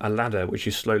a ladder which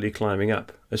is slowly climbing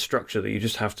up, a structure that you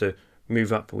just have to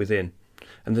move up within.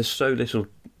 And there's so little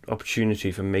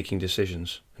opportunity for making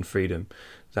decisions and freedom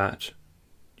that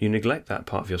you neglect that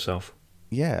part of yourself.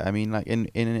 Yeah, I mean, like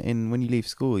in when you leave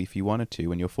school, if you wanted to,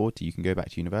 when you're 40, you can go back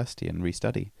to university and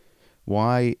restudy.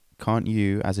 Why can't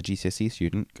you, as a GCSE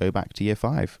student, go back to year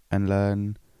 5 and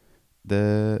learn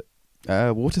the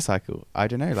water cycle? I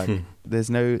don't know, like there's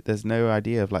no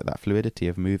idea of like that fluidity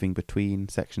of moving between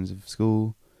sections of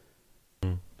school.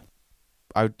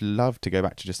 I would love to go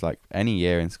back to just like any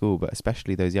year in school, but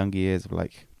especially those younger years of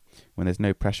like when there's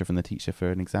no pressure from the teacher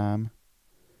for an exam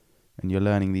and you're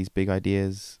learning these big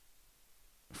ideas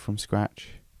from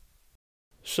scratch.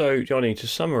 So, Johnny, to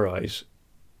summarise,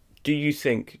 do you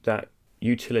think that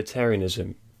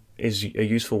utilitarianism is a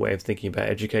useful way of thinking about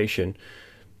education?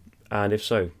 And if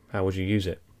so, how would you use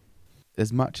it?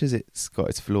 As much as it's got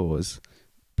its flaws,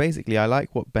 basically I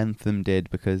like what Bentham did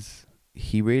because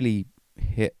he really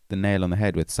hit the nail on the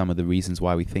head with some of the reasons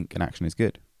why we think an action is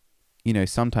good. You know,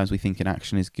 sometimes we think an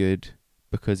action is good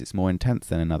because it's more intense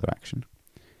than another action.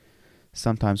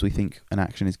 Sometimes we think an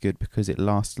action is good because it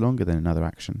lasts longer than another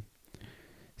action.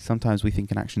 Sometimes we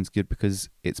think an action is good because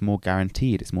it's more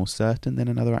guaranteed, it's more certain than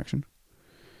another action.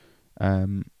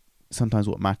 Sometimes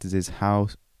what matters is how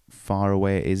far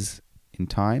away it is in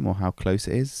time or how close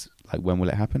it is, like when will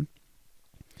it happen.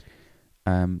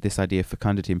 This idea of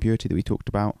fecundity and purity that we talked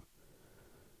about,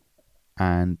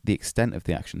 and the extent of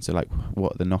the action, so like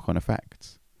what are the knock-on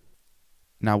effects.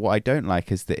 Now what I don't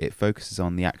like is that it focuses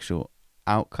on the actual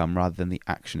outcome rather than the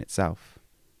action itself.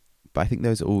 But I think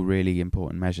those are all really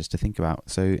important measures to think about.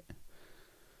 So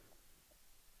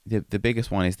the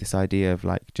biggest one is this idea of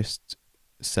like just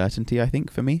certainty, I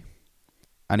think, for me.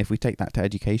 And if we take that to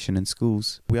education and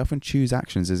schools, we often choose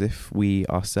actions as if we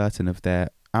are certain of their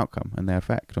outcome and their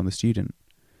effect on the student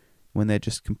when they're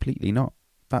just completely not.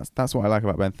 That's what I like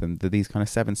about Bentham, that these kind of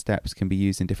 7 steps can be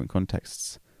used in different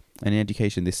contexts. And in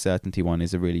education, this certainty one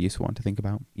is a really useful one to think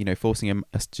about. You know, forcing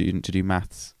a student to do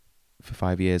maths for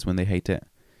 5 years when they hate it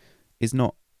is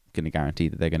not going to guarantee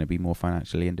that they're going to be more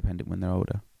financially independent when they're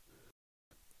older.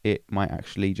 It might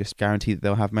actually just guarantee that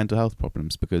they'll have mental health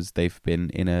problems because they've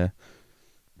been in a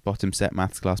bottom set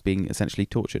maths class being essentially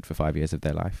tortured for 5 years of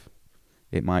their life.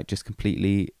 It might just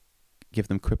completely give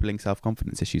them crippling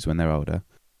self-confidence issues when they're older.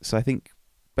 So I think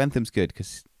Bentham's good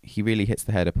because he really hits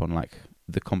the head upon like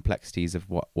the complexities of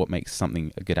what makes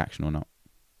something a good action or not.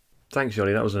 Thanks,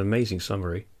 Johnny. That was an amazing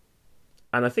summary.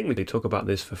 And I think we could talk about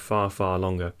this for far, far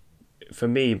longer. For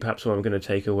me, perhaps what I'm going to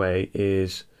take away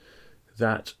is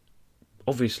that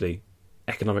obviously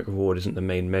economic reward isn't the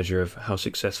main measure of how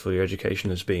successful your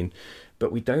education has been,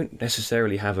 but we don't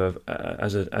necessarily have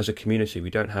as a community, we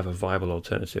don't have a viable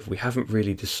alternative. We haven't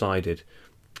really decided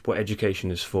what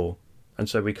education is for, and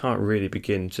so we can't really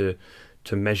begin to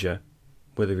measure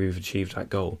whether we've achieved that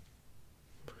goal.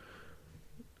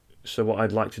 So what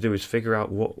I'd like to do is figure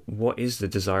out what is the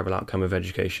desirable outcome of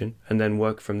education, and then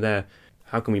work from there.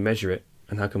 How can we measure it,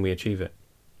 and how can we achieve it?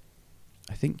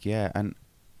 I think, yeah. And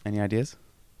any ideas?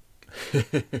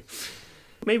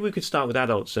 Maybe we could start with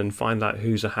adults and find out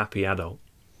who's a happy adult,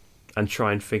 and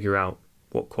try and figure out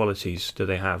what qualities do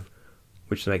they have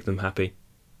which make them happy.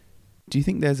 Do you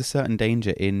think there's a certain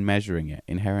danger in measuring it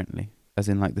inherently? As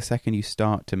in, like, the second you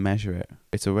start to measure it,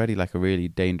 it's already like a really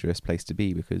dangerous place to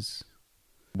be, because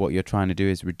what you're trying to do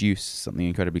is reduce something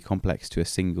incredibly complex to a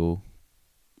single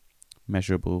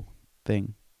measurable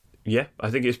thing. Yeah, I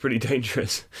think it's pretty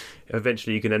dangerous.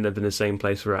 Eventually you can end up in the same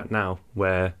place we're at now,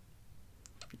 where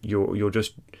you're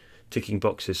just ticking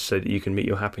boxes so that you can meet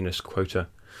your happiness quota.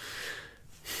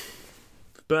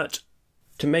 But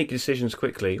to make decisions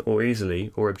quickly or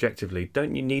easily or objectively,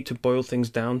 don't you need to boil things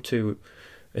down to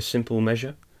a simple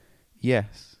measure?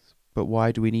 Yes, but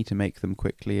why do we need to make them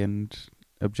quickly and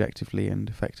objectively and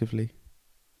effectively?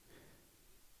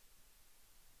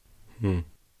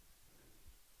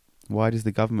 Why does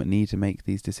the government need to make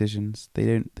these decisions?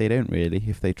 They don't really,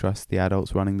 if they trust the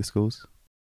adults running the schools.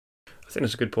 I think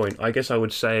that's a good point. I guess I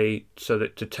would say so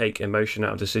that to take emotion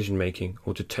out of decision making,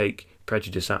 or to take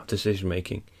prejudice out of decision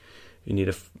making, you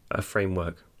need a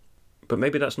framework. But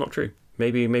maybe that's not true.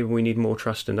 Maybe we need more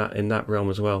trust in that realm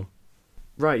as well.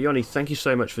 Right, Yoni, thank you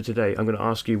so much for today. I'm going to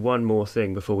ask you one more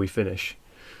thing before we finish.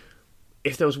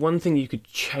 If there was one thing you could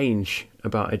change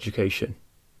about education,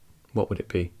 what would it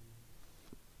be?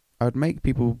 I would make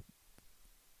people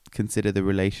consider the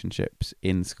relationships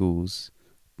in schools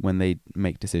when they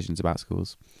make decisions about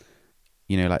schools.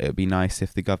 You know, like, it would be nice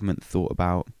if the government thought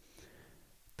about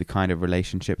the kind of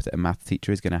relationship that a math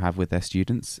teacher is going to have with their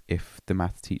students. If the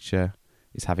math teacher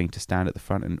is having to stand at the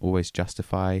front and always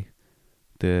justify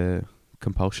the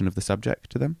compulsion of the subject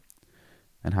to them,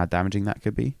 and how damaging that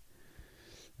could be.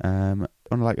 On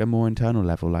like a more internal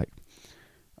level, like,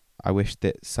 I wish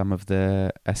that some of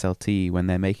the SLT, when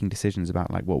they're making decisions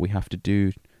about like what we have to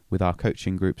do with our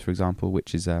coaching groups, for example,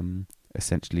 which is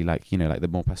essentially like, you know, like the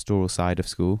more pastoral side of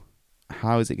school,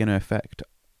 how is it going to affect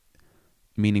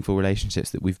meaningful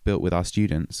relationships that we've built with our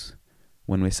students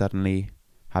when we're suddenly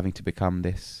having to become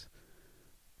this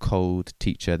cold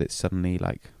teacher that's suddenly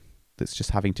like, that's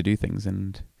just having to do things?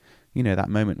 And, you know, that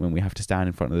moment when we have to stand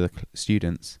in front of the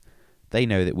students, they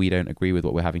know that we don't agree with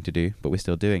what we're having to do, but we're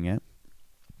still doing it.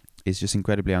 It's just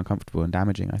incredibly uncomfortable and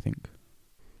damaging, I think.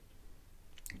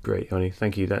 Great, Yoni.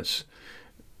 Thank you. That's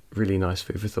really nice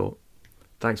food for thought.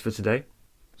 Thanks for today.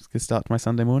 It's a good start to my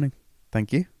Sunday morning.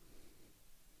 Thank you.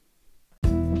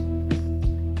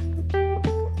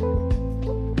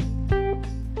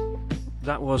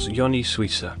 That was Yoni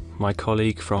Suisa, my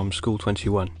colleague from School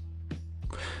 21.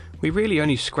 We really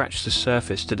only scratched the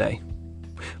surface today.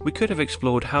 We could have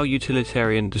explored how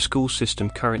utilitarian the school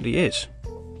system currently is.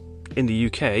 In the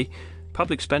UK,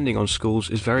 public spending on schools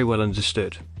is very well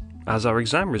understood, as are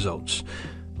exam results,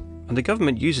 and the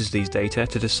government uses these data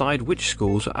to decide which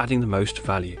schools are adding the most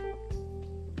value.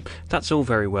 That's all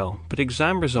very well, but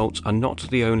exam results are not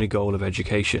the only goal of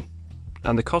education,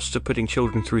 and the costs of putting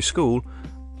children through school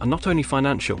are not only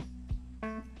financial.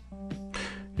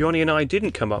 Yoni and I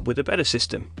didn't come up with a better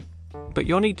system, but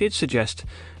Yoni did suggest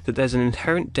that there's an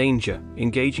inherent danger in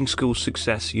gauging school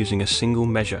success using a single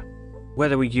measure.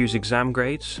 Whether we use exam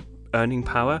grades, earning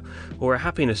power, or a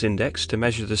happiness index to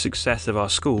measure the success of our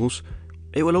schools,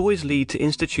 it will always lead to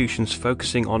institutions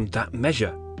focusing on that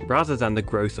measure rather than the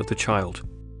growth of the child.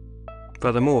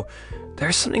 Furthermore, there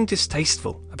is something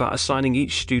distasteful about assigning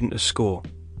each student a score,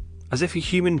 as if a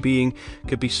human being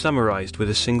could be summarised with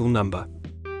a single number.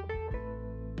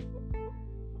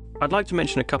 I'd like to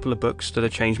mention a couple of books that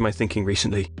have changed my thinking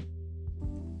recently.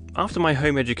 After my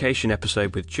home education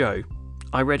episode with Joe,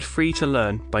 I read Free to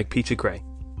Learn by Peter Gray.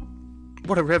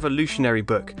 What a revolutionary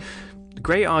book.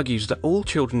 Gray argues that all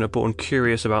children are born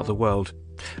curious about the world,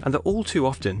 and that all too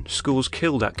often schools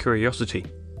kill that curiosity.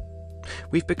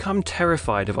 We've become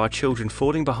terrified of our children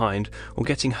falling behind or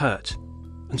getting hurt,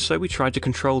 and so we try to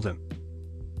control them.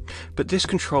 But this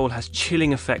control has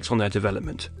chilling effects on their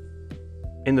development.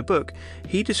 In the book,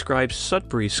 he describes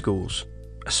Sudbury schools,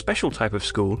 a special type of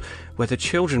school where the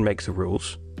children make the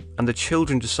rules and the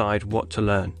children decide what to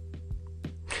learn.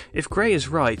 If Gray is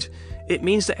right, it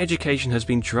means that education has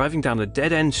been driving down a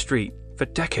dead-end street for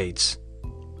decades.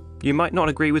 You might not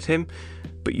agree with him,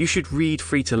 but you should read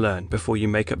Free to Learn before you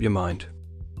make up your mind.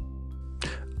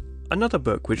 Another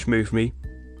book which moved me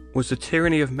was The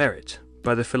Tyranny of Merit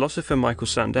by the philosopher Michael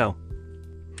Sandel.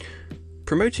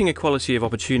 Promoting equality of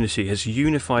opportunity has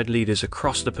unified leaders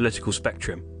across the political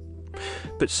spectrum.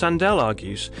 But Sandel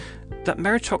argues that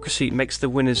meritocracy makes the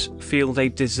winners feel they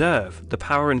deserve the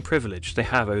power and privilege they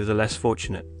have over the less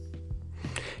fortunate.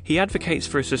 He advocates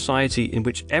for a society in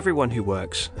which everyone who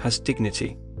works has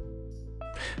dignity.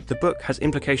 The book has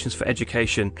implications for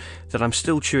education that I'm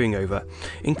still chewing over,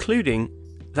 including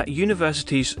that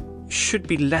universities should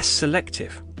be less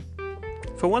selective.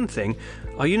 For one thing,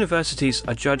 our universities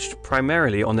are judged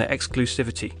primarily on their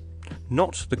exclusivity,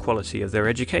 not the quality of their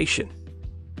education.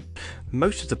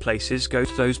 Most of the places go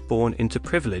to those born into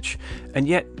privilege, and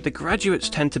yet the graduates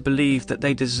tend to believe that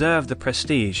they deserve the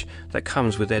prestige that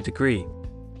comes with their degree.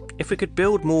 If we could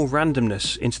build more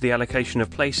randomness into the allocation of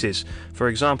places, for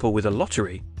example with a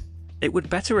lottery, it would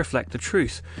better reflect the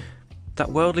truth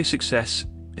that worldly success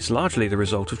is largely the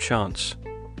result of chance.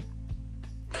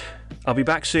 I'll be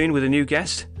back soon with a new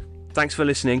guest. Thanks for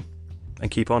listening, and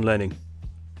keep on learning.